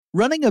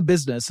Running a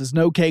business is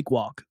no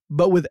cakewalk,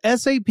 but with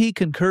SAP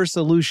Concur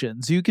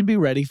Solutions, you can be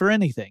ready for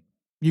anything.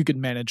 You can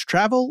manage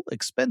travel,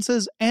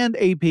 expenses,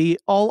 and AP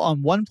all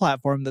on one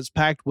platform that's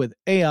packed with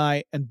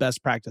AI and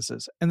best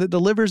practices, and that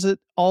delivers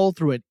it all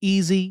through an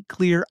easy,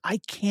 clear, I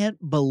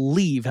can't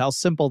believe how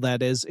simple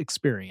that is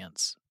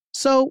experience.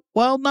 So,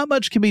 while not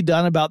much can be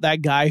done about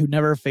that guy who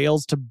never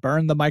fails to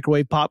burn the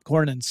microwave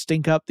popcorn and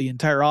stink up the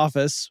entire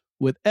office,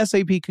 with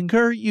SAP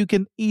Concur, you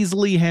can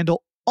easily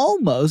handle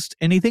almost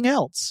anything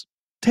else.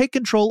 Take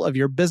control of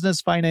your business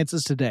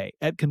finances today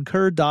at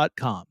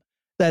Concur.com.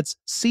 That's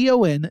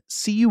CONCUR.com.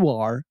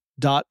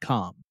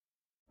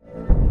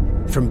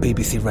 From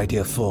BBC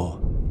Radio 4,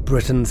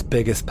 Britain's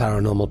biggest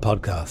paranormal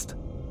podcast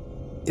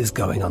is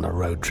going on a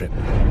road trip.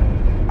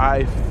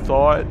 I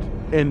thought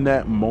in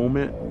that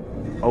moment,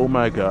 oh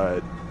my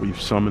God, we've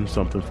summoned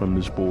something from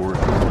this board.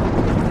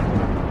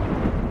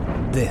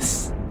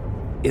 This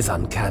is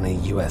Uncanny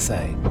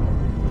USA.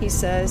 He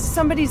says,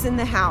 somebody's in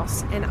the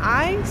house, and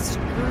I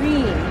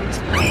screamed.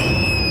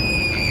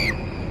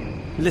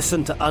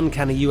 Listen to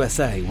Uncanny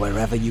USA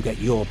wherever you get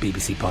your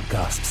BBC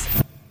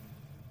podcasts,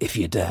 if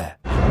you dare.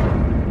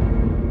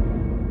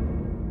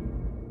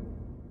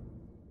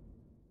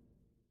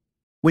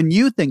 When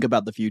you think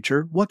about the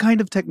future, what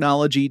kind of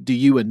technology do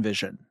you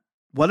envision?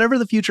 Whatever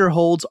the future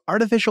holds,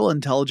 artificial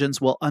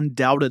intelligence will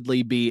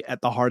undoubtedly be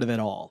at the heart of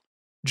it all.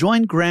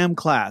 Join Graham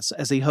Class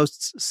as he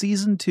hosts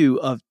Season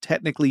 2 of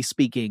Technically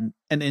Speaking,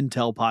 an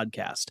Intel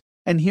podcast,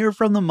 and hear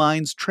from the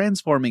minds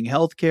transforming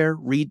healthcare,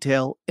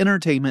 retail,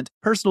 entertainment,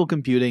 personal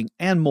computing,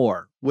 and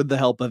more with the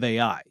help of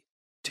AI.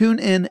 Tune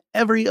in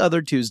every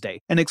other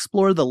Tuesday and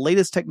explore the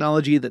latest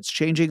technology that's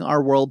changing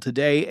our world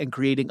today and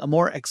creating a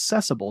more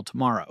accessible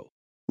tomorrow.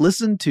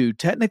 Listen to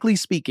Technically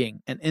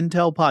Speaking, an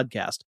Intel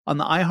podcast on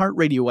the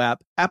iHeartRadio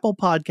app, Apple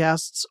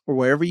Podcasts, or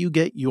wherever you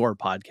get your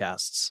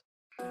podcasts.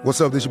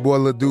 What's up, this your boy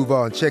Lil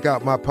Duval, and check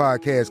out my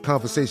podcast,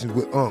 Conversations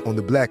with Unc, on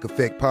the Black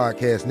Effect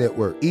Podcast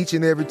Network. Each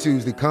and every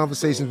Tuesday,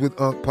 Conversations with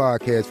Unc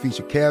podcast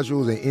feature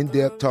casuals and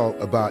in-depth talk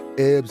about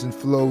ebbs and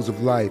flows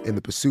of life and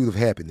the pursuit of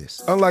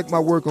happiness. Unlike my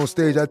work on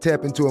stage, I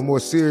tap into a more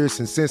serious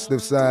and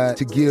sensitive side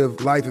to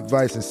give life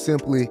advice and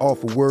simply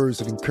offer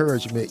words of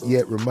encouragement,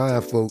 yet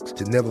remind folks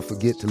to never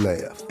forget to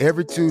laugh.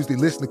 Every Tuesday,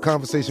 listen to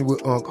Conversations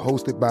with Unc,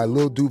 hosted by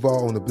Lil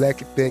Duval on the Black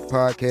Effect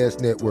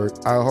Podcast Network,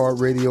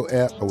 iHeartRadio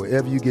app, or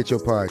wherever you get your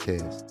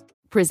podcasts.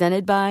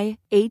 Presented by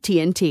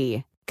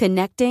AT&T.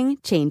 Connecting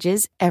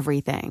changes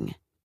everything.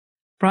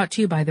 Brought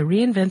to you by the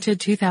reinvented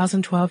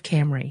 2012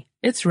 Camry.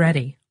 It's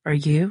ready. Are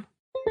you?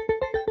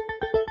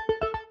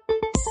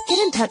 Get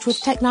in touch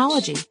with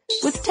technology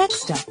with Tech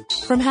Stuff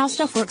from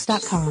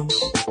HowStuffWorks.com.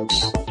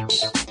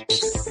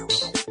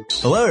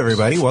 Hello,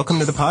 everybody. Welcome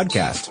to the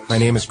podcast. My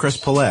name is Chris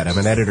Paulette. I'm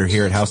an editor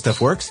here at How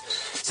Stuff Works.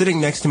 Sitting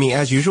next to me,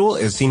 as usual,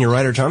 is senior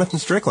writer Jonathan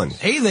Strickland.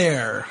 Hey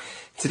there.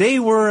 Today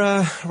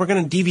we're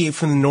going to deviate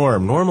from the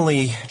norm.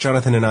 Normally,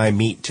 Jonathan and I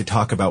meet to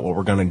talk about what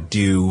we're going to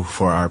do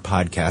for our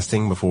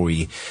podcasting before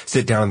we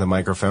sit down on the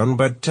microphone.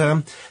 But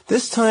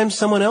this time,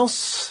 someone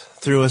else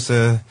threw us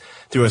a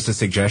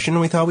suggestion,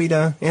 and we thought we'd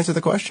answer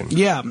the question.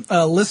 Yeah,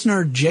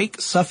 listener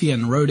Jake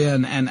Suffian wrote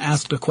in and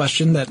asked a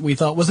question that we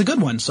thought was a good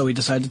one, so we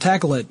decided to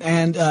tackle it.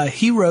 And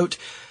he wrote,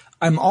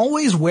 I'm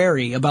always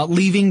wary about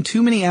leaving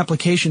too many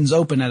applications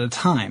open at a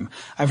time.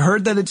 I've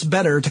heard that it's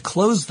better to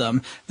close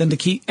them than to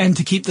keep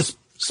the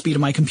speed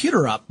of my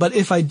computer up. But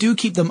if I do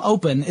keep them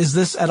open, is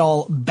this at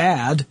all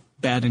bad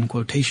in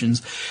quotations,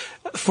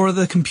 for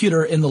the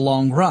computer in the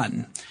long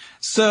run?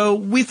 So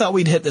we thought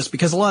we'd hit this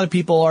because a lot of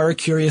people are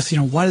curious,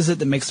 what is it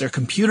that makes their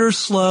computer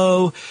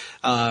slow?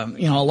 A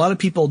lot of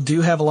people do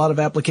have a lot of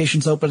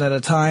applications open at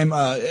a time.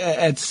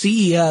 At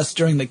CES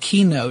during the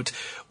keynote,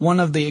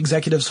 one of the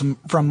executives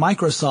from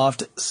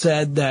Microsoft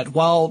said that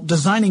while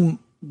designing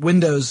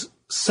Windows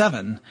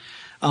 7,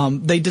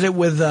 they did it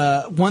with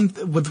one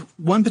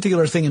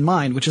particular thing in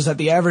mind, which is that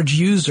the average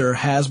user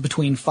has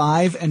between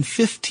 5 and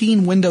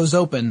 15 windows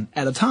open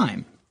at a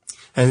time.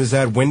 And is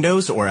that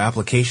Windows or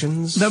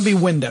applications? That would be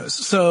Windows.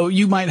 So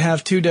you might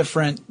have two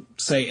different,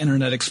 say,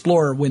 Internet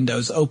Explorer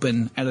windows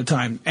open at a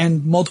time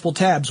and multiple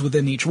tabs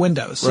within each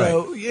window.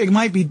 So right. It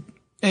might be,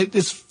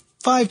 it's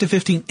 5 to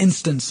 15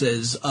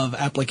 instances of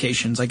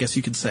applications, I guess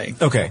you could say.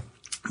 Okay.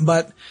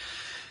 But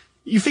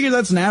you figure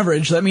that's an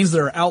average. That means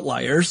there are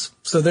outliers.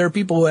 So there are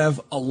people who have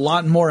a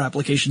lot more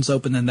applications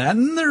open than that,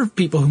 and there are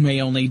people who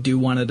may only do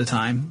one at a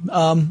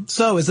time.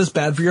 So is this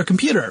bad for your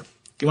computer?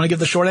 Do you want to give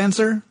the short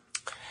answer?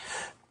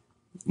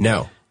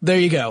 No. There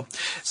you go.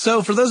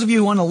 So for those of you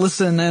who want to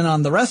listen in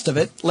on the rest of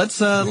it, let's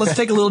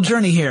take a little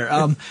journey here.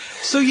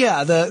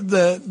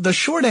 The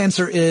short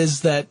answer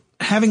is that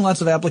having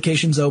lots of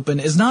applications open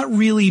is not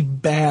really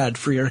bad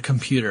for your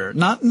computer,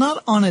 not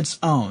on its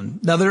own.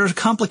 Now, there are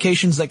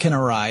complications that can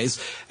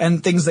arise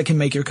and things that can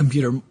make your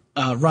computer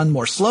run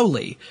more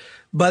slowly,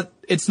 but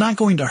it's not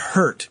going to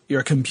hurt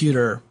your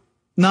computer,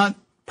 not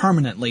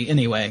permanently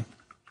anyway.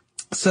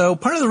 So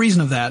part of the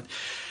reason of that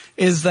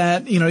is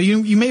that,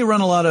 you may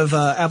run a lot of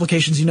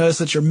applications. You notice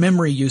that your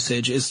memory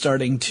usage is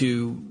starting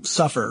to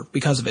suffer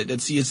because of it.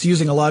 It's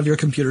using a lot of your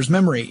computer's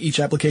memory. Each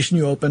application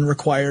you open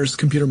requires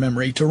computer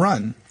memory to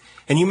run.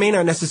 And you may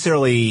not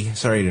necessarily,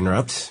 sorry to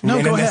interrupt.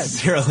 No, go ahead.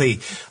 Necessarily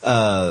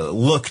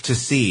look to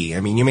see.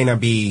 I mean, you may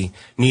not be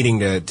needing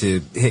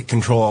to hit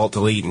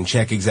Control-Alt-Delete and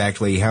check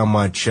exactly how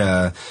much,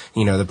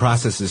 the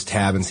processes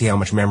tab and see how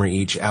much memory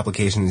each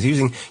application is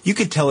using. You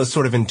could tell us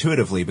sort of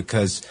intuitively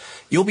because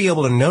you'll be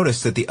able to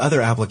notice that the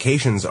other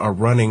applications are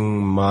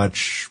running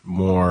much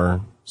more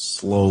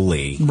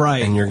slowly.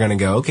 Right. And you're going to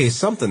go, okay,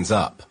 something's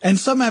up. And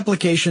some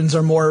applications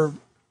are more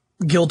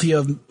guilty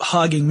of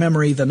hogging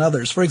memory than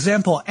others. For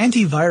example,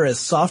 antivirus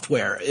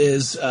software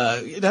is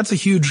that's a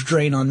huge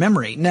drain on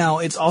memory. Now,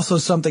 it's also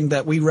something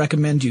that we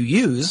recommend you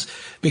use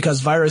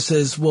because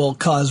viruses will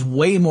cause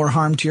way more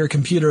harm to your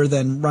computer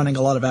than running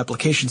a lot of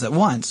applications at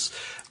once.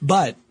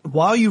 But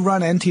while you run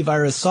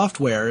antivirus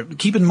software,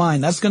 keep in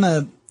mind that's going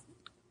to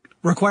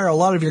require a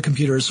lot of your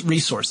computer's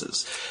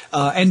resources.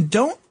 And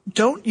don't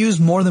use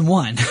more than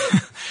one.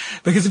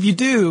 Because if you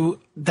do,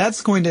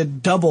 that's going to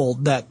double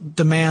that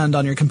demand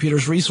on your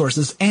computer's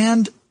resources,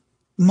 and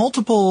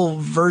multiple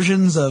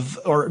versions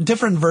or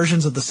different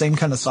versions of the same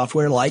kind of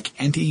software, like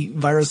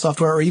antivirus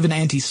software or even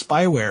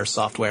anti-spyware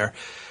software,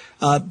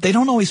 they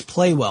don't always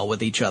play well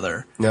with each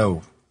other.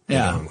 No.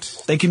 Yeah.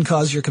 They can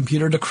cause your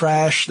computer to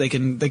crash. They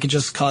can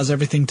just cause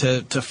everything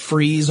to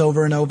freeze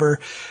over and over.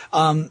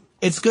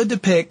 It's good to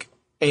pick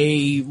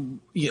a good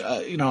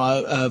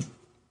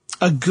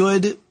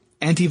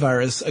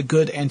antivirus, a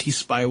good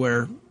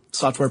anti-spyware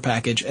software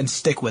package, and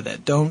stick with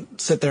it. Don't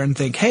sit there and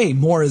think, hey,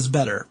 more is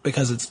better,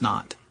 because it's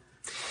not.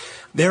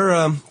 There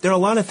are a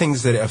lot of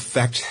things that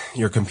affect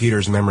your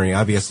computer's memory.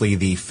 Obviously,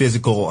 the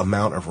physical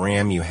amount of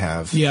RAM you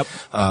have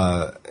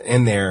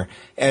in there.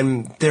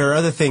 And there are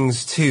other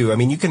things, too. I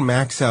mean, you can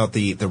max out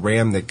the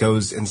RAM that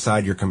goes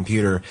inside your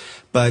computer.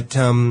 But,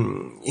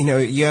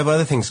 you have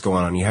other things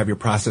going on. You have your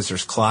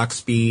processor's clock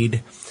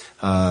speed.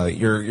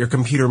 Your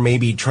computer may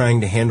be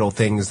trying to handle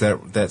things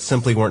that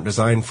simply weren't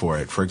designed for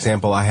it. For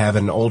example, I have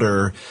an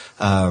older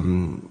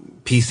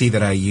PC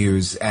that I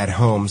use at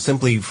home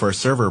simply for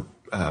server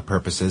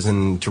purposes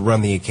and to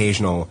run the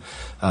occasional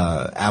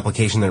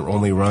application that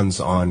only runs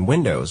on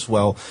Windows.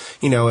 Well,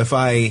 if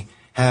I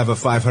have a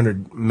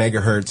 500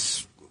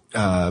 megahertz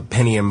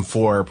Pentium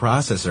 4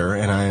 processor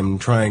and I'm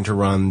trying to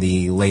run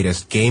the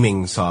latest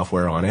gaming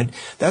software on it,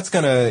 that's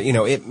gonna,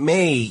 it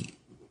may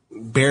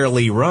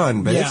barely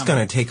run, but it's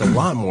going to take a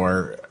lot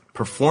more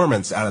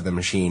performance out of the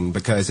machine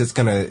because it's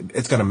going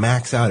to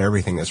max out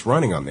everything that's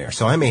running on there.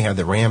 So I may have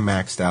the RAM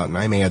maxed out and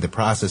I may have the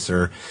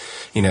processor,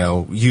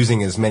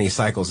 using as many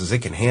cycles as it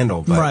can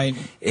handle, but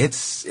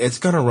it's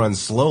going to run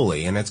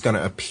slowly and it's going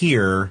to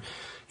appear,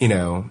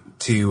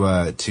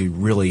 to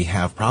really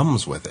have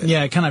problems with it.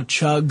 Yeah, it kind of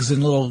chugs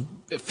in little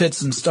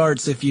fits and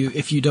starts if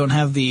you don't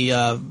have the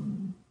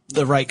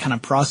right kind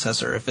of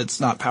processor, if it's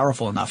not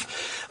powerful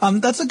enough.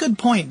 That's a good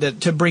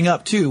point to bring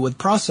up too with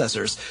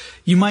processors.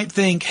 You might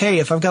think, hey,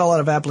 if I've got a lot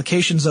of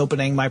applications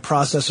opening, my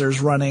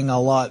processor's running a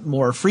lot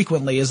more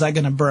frequently, is that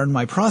going to burn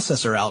my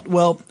processor out?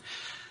 Well,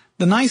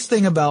 the nice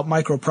thing about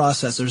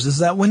microprocessors is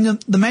that when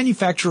the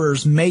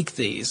manufacturers make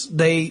these,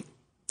 they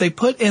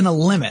put in a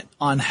limit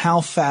on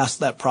how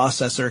fast that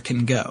processor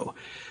can go.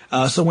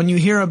 So when you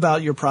hear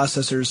about your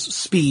processor's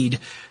speed,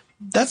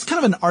 that's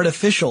kind of an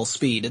artificial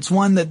speed. It's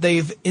one that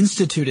they've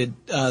instituted,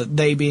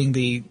 they being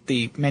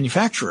the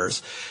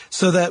manufacturers,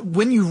 so that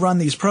when you run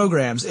these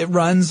programs, it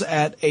runs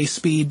at a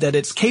speed that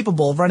it's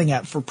capable of running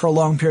at for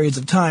prolonged periods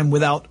of time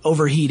without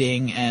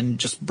overheating and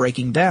just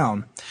breaking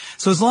down.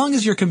 So as long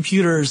as your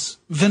computer's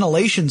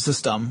ventilation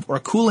system or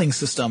cooling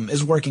system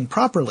is working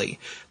properly,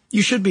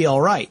 you should be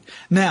all right.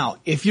 Now,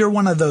 if you're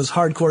one of those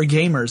hardcore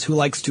gamers who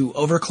likes to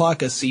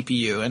overclock a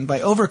CPU, and by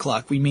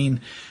overclock we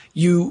mean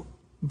you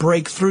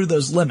break through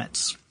those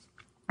limits.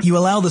 You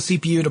allow the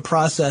CPU to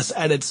process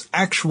at its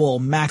actual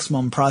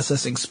maximum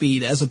processing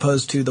speed as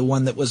opposed to the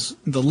one that was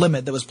the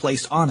limit that was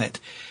placed on it.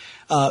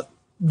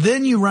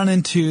 Then you run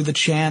into the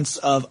chance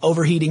of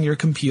overheating your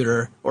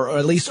computer or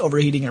at least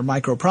overheating your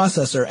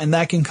microprocessor, and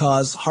that can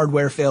cause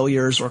hardware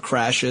failures or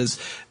crashes,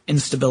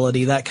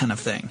 instability, that kind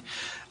of thing.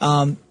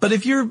 But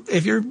if you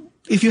haven't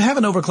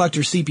overclocked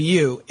your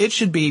CPU, it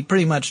should be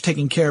pretty much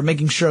taking care of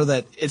making sure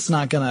that it's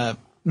not going to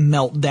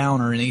melt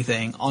down or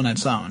anything on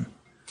its own.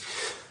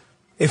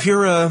 If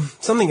you're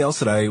something else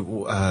that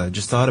I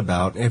just thought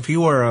about, if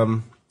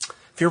you're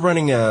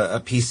running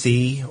a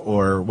PC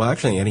or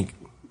actually any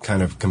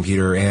kind of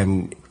computer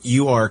and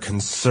you are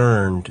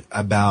concerned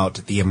about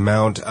the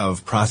amount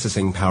of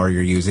processing power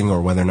you're using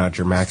or whether or not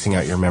you're maxing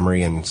out your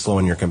memory and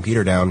slowing your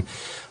computer down,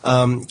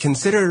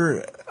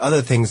 consider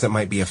other things that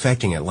might be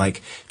affecting it.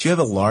 Like, do you have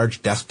a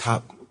large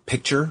desktop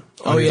picture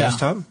on your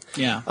desktop?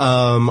 Yeah.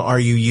 Are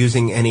you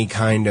using any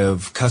kind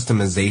of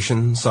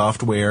customization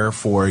software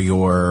for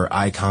your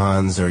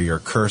icons or your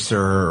cursor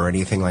or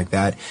anything like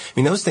that? I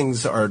mean, those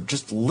things are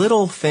just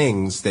little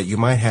things that you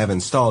might have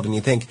installed and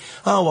you think,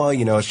 oh,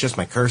 well, it's just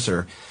my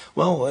cursor.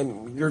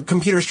 Well, your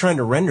computer's trying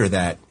to render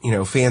that,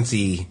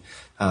 fancy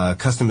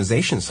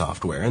customization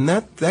software. And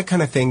that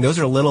kind of thing, those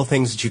are little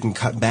things that you can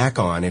cut back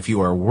on if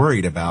you are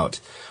worried about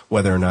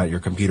whether or not your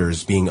computer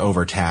is being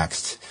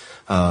overtaxed.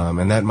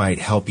 And that might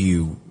help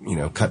you,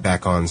 cut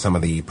back on some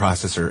of the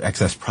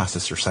excess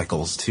processor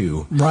cycles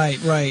too. Right.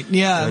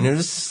 Yeah. And it's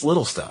just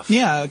little stuff.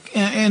 Yeah.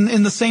 And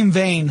in the same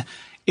vein,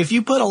 if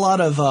you put a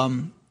lot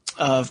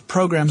of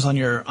programs on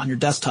your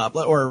desktop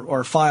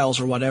or files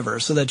or whatever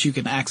so that you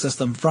can access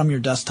them from your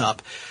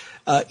desktop,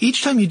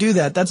 each time you do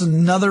that, that's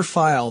another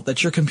file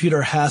that your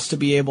computer has to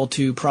be able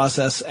to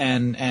process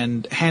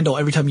and handle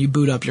every time you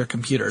boot up your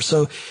computer.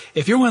 So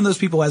if you're one of those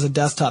people who has a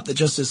desktop that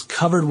just is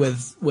covered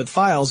with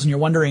files and you're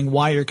wondering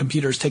why your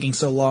computer is taking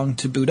so long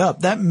to boot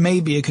up, that may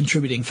be a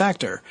contributing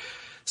factor.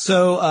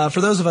 So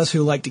for those of us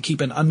who like to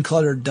keep an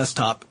uncluttered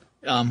desktop,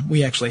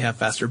 we actually have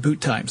faster boot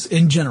times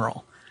in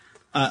general.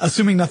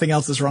 Assuming nothing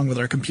else is wrong with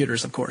our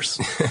computers, of course.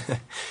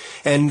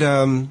 And,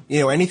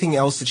 anything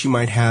else that you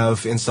might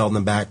have installed in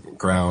the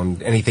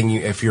background,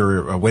 if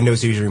you're a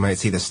Windows user, you might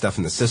see this stuff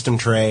in the system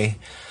tray.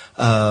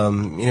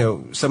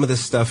 Some of this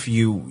stuff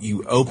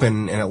you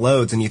open and it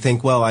loads and you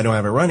think, well, I don't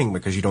have it running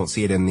because you don't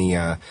see it in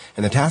the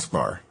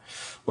taskbar.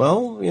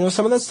 Well,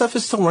 some of that stuff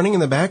is still running in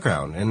the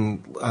background.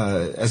 And,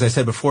 as I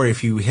said before,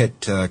 if you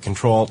hit,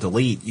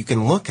 Control-Delete, you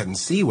can look and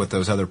see what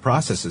those other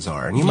processes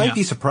are. And you might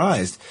be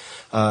surprised,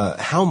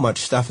 how much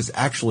stuff is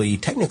actually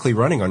technically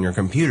running on your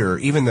computer,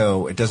 even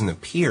though it doesn't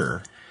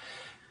appear,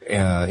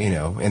 in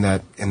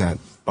that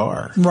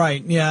bar.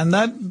 Right. Yeah.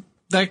 And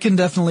that can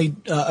definitely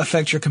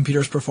affect your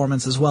computer's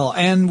performance as well.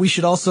 And we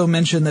should also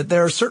mention that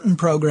there are certain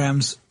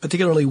programs,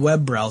 particularly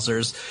web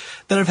browsers,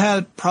 that have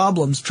had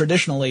problems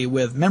traditionally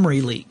with memory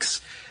leaks.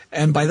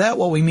 And by that,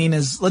 what we mean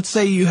is, let's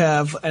say you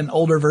have an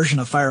older version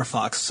of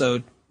Firefox,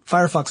 so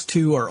Firefox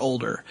 2 or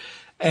older,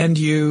 and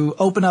you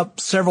open up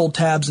several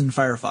tabs in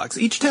Firefox.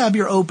 Each tab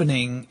you're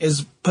opening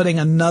is putting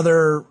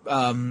another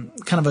kind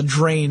of a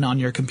drain on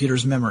your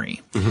computer's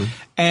memory. Mm-hmm.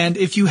 And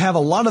if you have a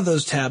lot of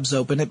those tabs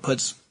open, it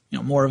puts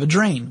more of a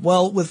drain.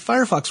 Well, with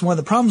Firefox, one of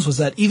the problems was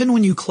that even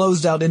when you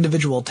closed out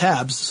individual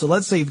tabs, so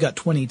let's say you've got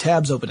 20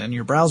 tabs open in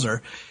your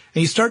browser,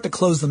 and you start to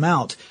close them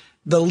out,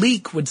 the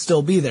leak would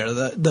still be there.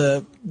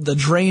 The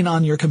drain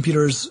on your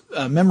computer's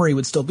memory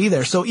would still be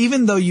there. So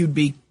even though you'd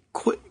be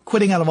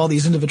quitting out of all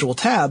these individual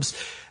tabs,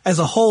 as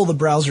a whole, the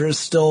browser is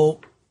still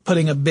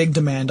putting a big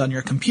demand on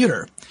your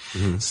computer.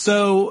 Mm-hmm.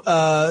 So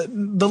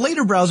the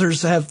later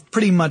browsers have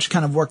pretty much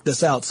kind of worked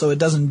this out, so it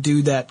doesn't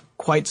do that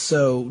quite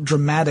so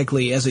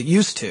dramatically as it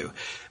used to.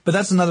 But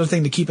that's another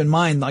thing to keep in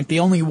mind. Like, the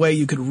only way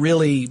you could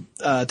really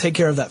take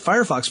care of that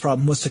Firefox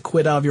problem was to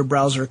quit out of your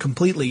browser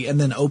completely and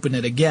then open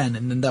it again,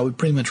 and then that would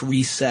pretty much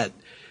reset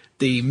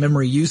the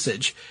memory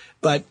usage.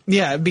 But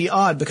yeah, it'd be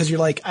odd because you're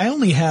like, I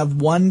only have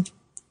one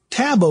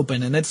tab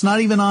open, and it's not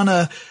even on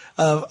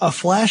a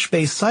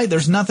Flash-based site.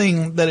 There's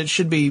nothing that it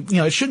should be,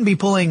 it shouldn't be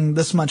pulling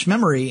this much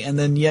memory, and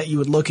then yet you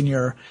would look in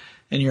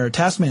your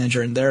task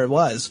manager, and there it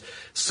was.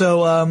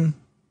 So,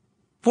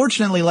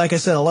 fortunately, like I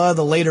said, a lot of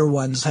the later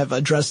ones have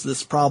addressed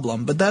this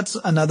problem, but that's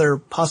another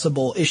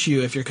possible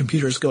issue if your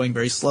computer is going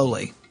very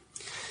slowly.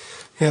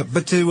 Yeah,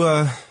 but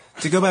to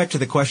go back to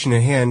the question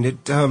at hand,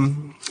 it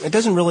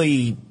doesn't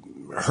really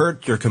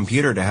hurt your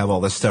computer to have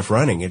all this stuff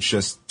running. It's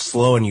just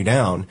slowing you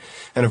down.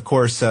 And of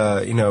course,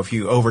 if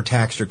you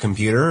overtax your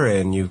computer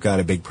and you've got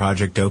a big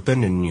project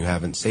open and you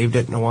haven't saved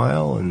it in a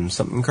while and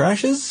something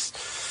crashes,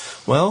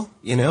 well,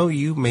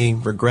 you may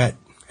regret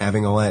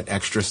having all that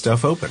extra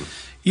stuff open.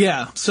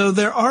 Yeah, so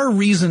there are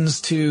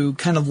reasons to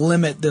kind of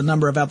limit the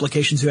number of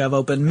applications you have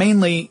open.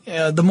 Mainly,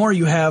 the more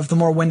you have, the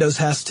more Windows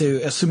has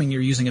to, assuming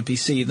you're using a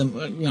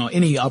PC,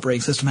 any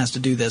operating system has to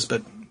do this,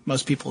 but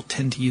most people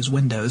tend to use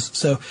Windows.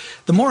 So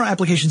the more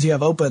applications you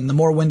have open, the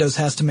more Windows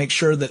has to make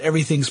sure that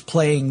everything's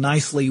playing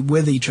nicely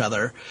with each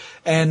other.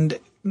 And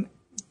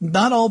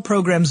not all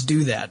programs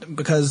do that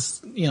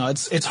because,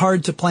 it's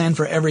hard to plan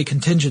for every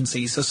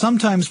contingency. So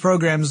sometimes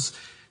programs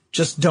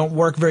just don't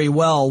work very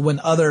well when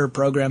other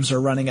programs are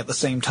running at the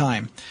same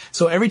time.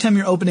 So every time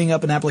you're opening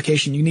up an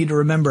application, you need to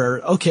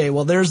remember, okay,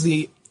 well, there's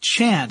the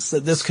chance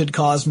that this could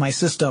cause my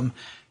system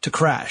to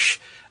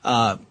crash.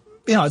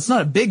 It's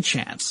not a big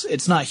chance.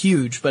 It's not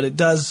huge, but it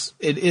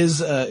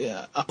is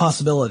a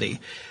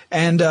possibility.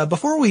 And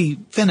before we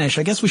finish,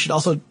 I guess we should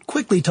also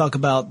quickly talk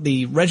about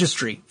the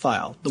registry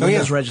file, the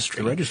Windows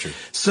registry. The registry.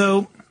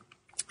 So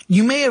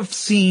you may have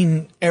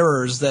seen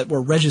errors that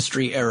were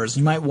registry errors.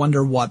 You might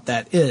wonder what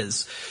that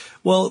is.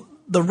 Well,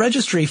 the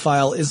registry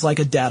file is like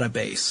a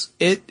database.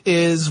 It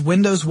is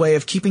Windows' way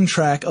of keeping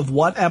track of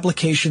what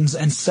applications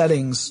and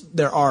settings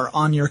there are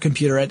on your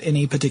computer at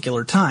any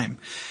particular time.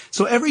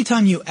 So every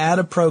time you add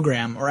a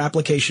program or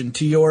application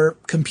to your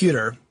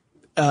computer,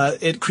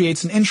 it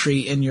creates an entry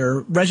in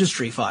your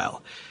registry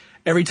file.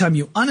 Every time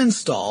you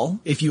uninstall,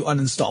 if you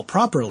uninstall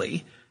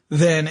properly,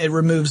 then it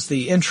removes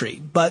the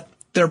entry. But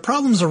there are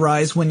problems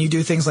arise when you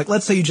do things like,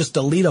 let's say you just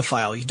delete a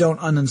file. You don't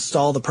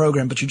uninstall the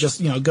program, but you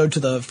just, go to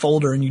the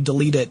folder and you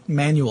delete it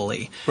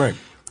manually. Right.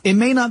 it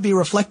may not be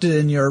reflected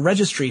in your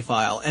registry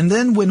file. And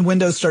then when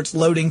Windows starts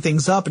loading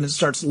things up and it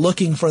starts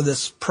looking for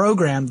this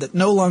program that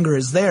no longer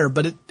is there,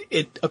 but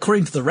it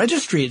according to the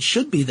registry, it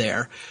should be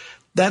there,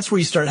 that's where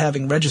you start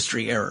having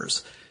registry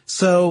errors.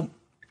 So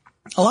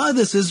a lot of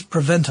this is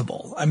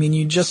preventable. I mean,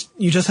 you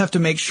just have to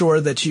make sure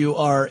that you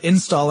are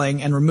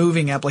installing and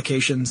removing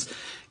applications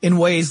in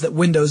ways that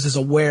Windows is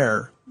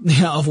aware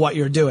of what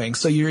you're doing.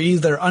 So you're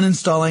either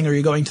uninstalling or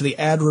you're going to the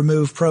add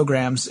remove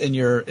programs in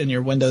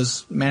your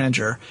Windows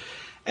manager.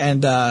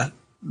 And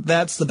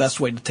that's the best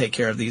way to take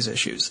care of these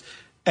issues.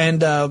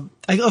 And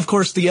of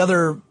course, the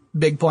other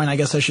big point I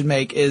guess I should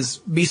make is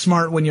be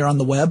smart when you're on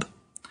the web.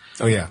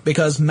 Oh, yeah.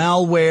 Because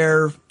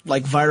malware,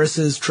 like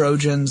viruses,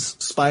 Trojans,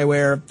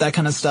 spyware, that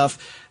kind of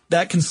stuff,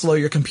 that can slow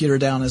your computer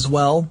down as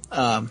well.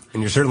 And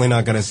you're certainly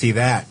not going to see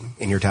that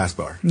in your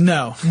taskbar.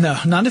 No,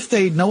 not if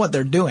they know what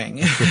they're doing.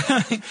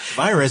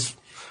 Virus?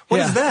 What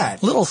is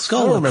that? Little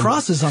skull with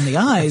crosses on the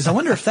eyes. I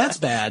wonder if that's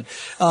bad.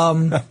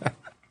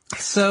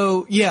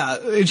 So,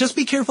 yeah, just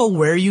be careful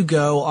where you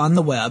go on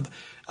the web,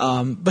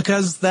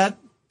 because that,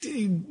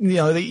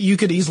 you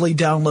could easily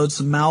download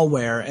some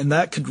malware and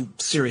that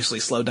could seriously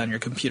slow down your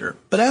computer.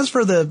 But as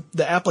for the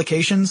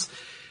applications,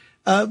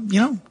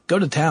 go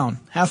to town,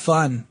 have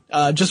fun.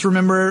 Just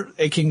remember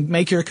it can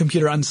make your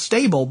computer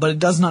unstable, but it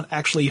does not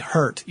actually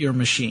hurt your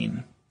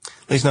machine.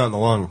 At least not in the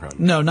long run.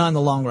 No, not in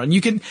the long run. You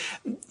can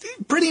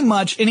pretty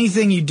much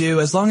anything you do,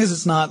 as long as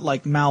it's not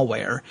like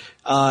malware,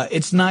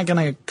 it's not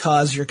going to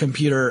cause your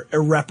computer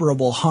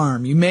irreparable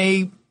harm. You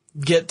may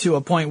get to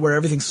a point where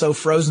everything's so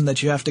frozen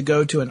that you have to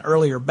go to an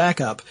earlier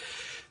backup.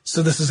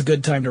 So this is a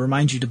good time to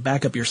remind you to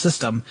back up your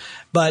system.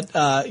 But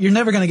you're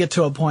never going to get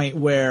to a point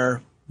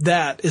where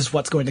that is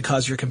what's going to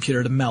cause your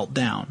computer to melt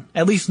down.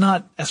 At least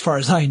not as far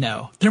as I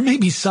know. There may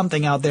be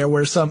something out there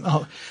where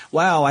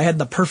I had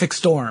the perfect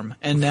storm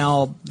and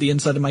now the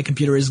inside of my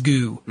computer is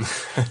goo.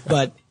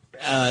 But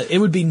it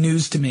would be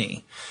news to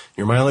me.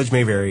 Your mileage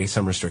may vary.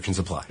 Some restrictions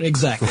apply.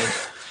 Exactly.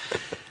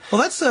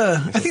 Well, I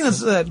think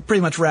that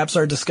pretty much wraps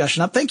our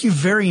discussion up. Thank you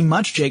very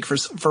much, Jake,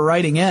 for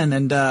writing in.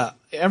 And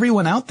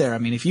everyone out there, I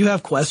mean, if you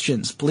have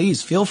questions,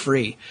 please feel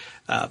free.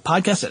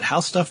 Podcast at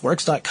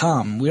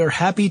howstuffworks.com. We are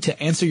happy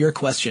to answer your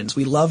questions.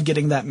 We love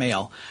getting that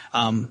mail,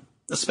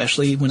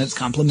 especially when it's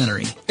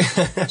complimentary.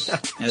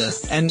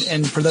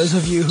 And for those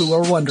of you who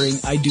are wondering,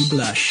 I do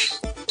blush.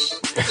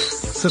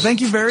 So thank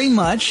you very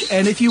much.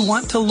 And if you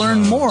want to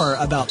learn more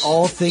about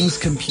all things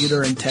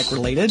computer and tech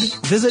related,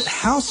 visit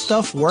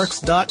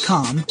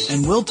howstuffworks.com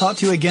and we'll talk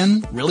to you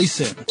again really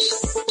soon.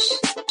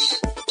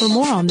 For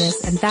more on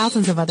this and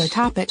thousands of other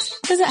topics,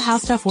 visit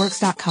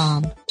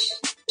howstuffworks.com.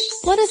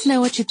 Let us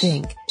know what you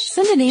think.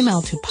 Send an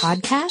email to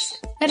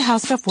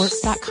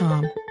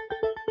podcast@howstuffworks.com.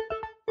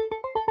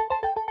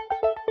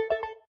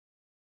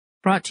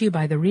 Brought to you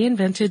by the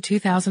reinvented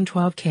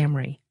 2012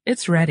 Camry.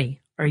 It's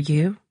ready. Are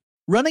you?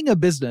 Running a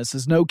business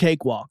is no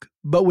cakewalk,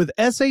 but with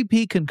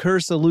SAP Concur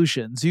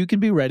Solutions, you can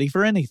be ready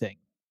for anything.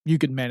 You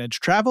can manage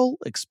travel,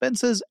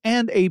 expenses,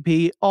 and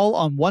AP all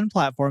on one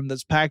platform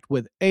that's packed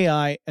with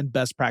AI and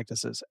best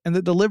practices, and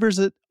that delivers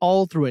it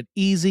all through an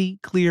easy,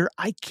 clear,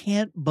 I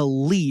can't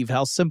believe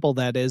how simple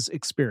that is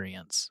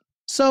experience.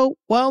 So,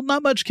 while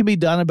not much can be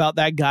done about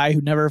that guy who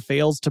never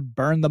fails to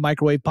burn the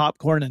microwave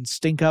popcorn and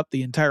stink up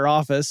the entire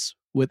office,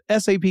 with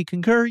SAP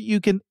Concur, you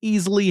can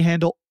easily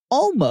handle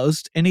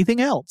almost anything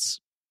else.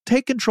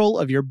 Take control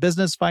of your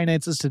business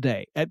finances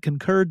today at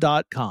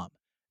concur.com.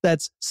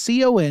 That's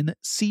CONCUR.com.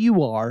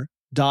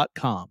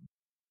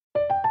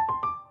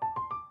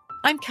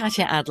 I'm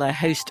Katya Adler,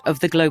 host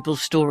of The Global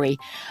Story.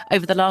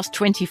 Over the last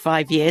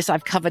 25 years,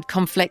 I've covered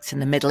conflicts in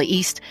the Middle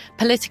East,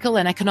 political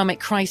and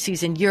economic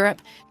crises in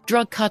Europe,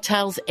 drug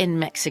cartels in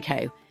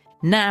Mexico.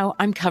 Now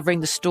I'm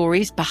covering the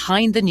stories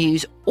behind the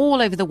news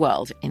all over the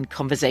world in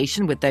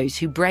conversation with those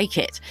who break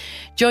it.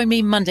 Join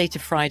me Monday to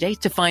Friday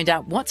to find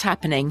out what's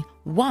happening,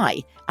 why,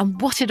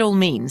 and what it all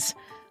means.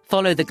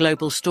 Follow The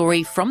Global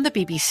Story from the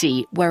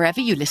BBC wherever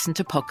you listen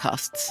to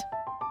podcasts.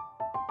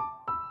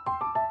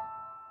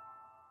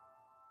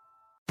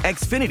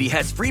 Xfinity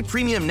has free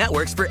premium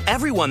networks for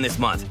everyone this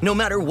month, no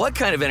matter what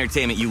kind of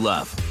entertainment you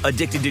love.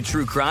 Addicted to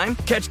true crime?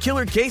 Catch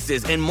killer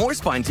cases and more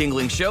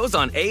spine-tingling shows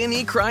on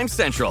A&E Crime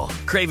Central.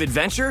 Crave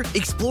adventure?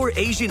 Explore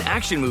Asian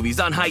action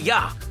movies on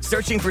Hi-YAH.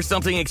 Searching for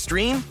something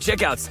extreme?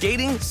 Check out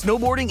skating,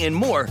 snowboarding, and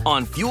more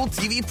on Fuel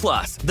TV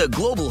Plus, the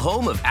global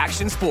home of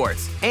action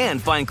sports.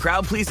 And find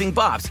crowd-pleasing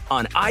bops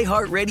on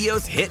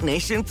iHeartRadio's Hit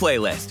Nation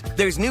playlist.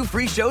 There's new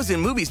free shows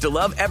and movies to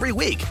love every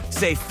week.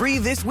 Say free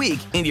this week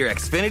in your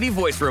Xfinity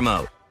voice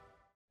remote.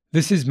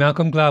 This is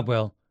Malcolm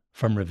Gladwell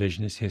from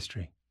Revisionist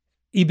History.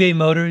 eBay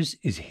Motors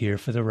is here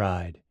for the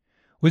ride.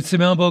 With some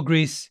elbow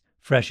grease,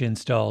 fresh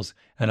installs,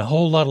 and a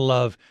whole lot of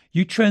love,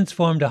 you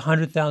transformed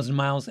 100,000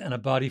 miles and a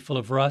body full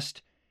of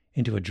rust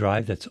into a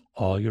drive that's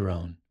all your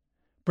own.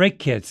 Brake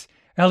kits,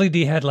 LED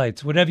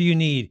headlights, whatever you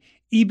need,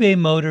 eBay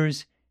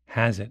Motors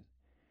has it.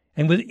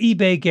 And with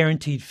eBay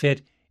Guaranteed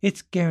Fit,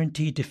 it's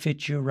guaranteed to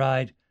fit your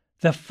ride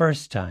the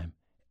first time,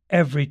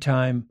 every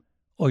time,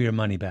 or your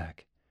money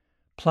back.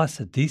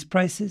 Plus, at these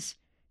prices,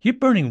 You're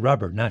burning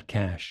rubber, not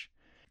cash.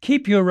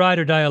 Keep your ride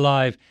or die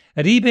alive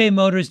at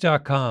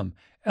ebaymotors.com.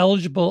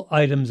 Eligible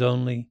items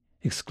only.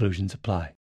 Exclusions apply.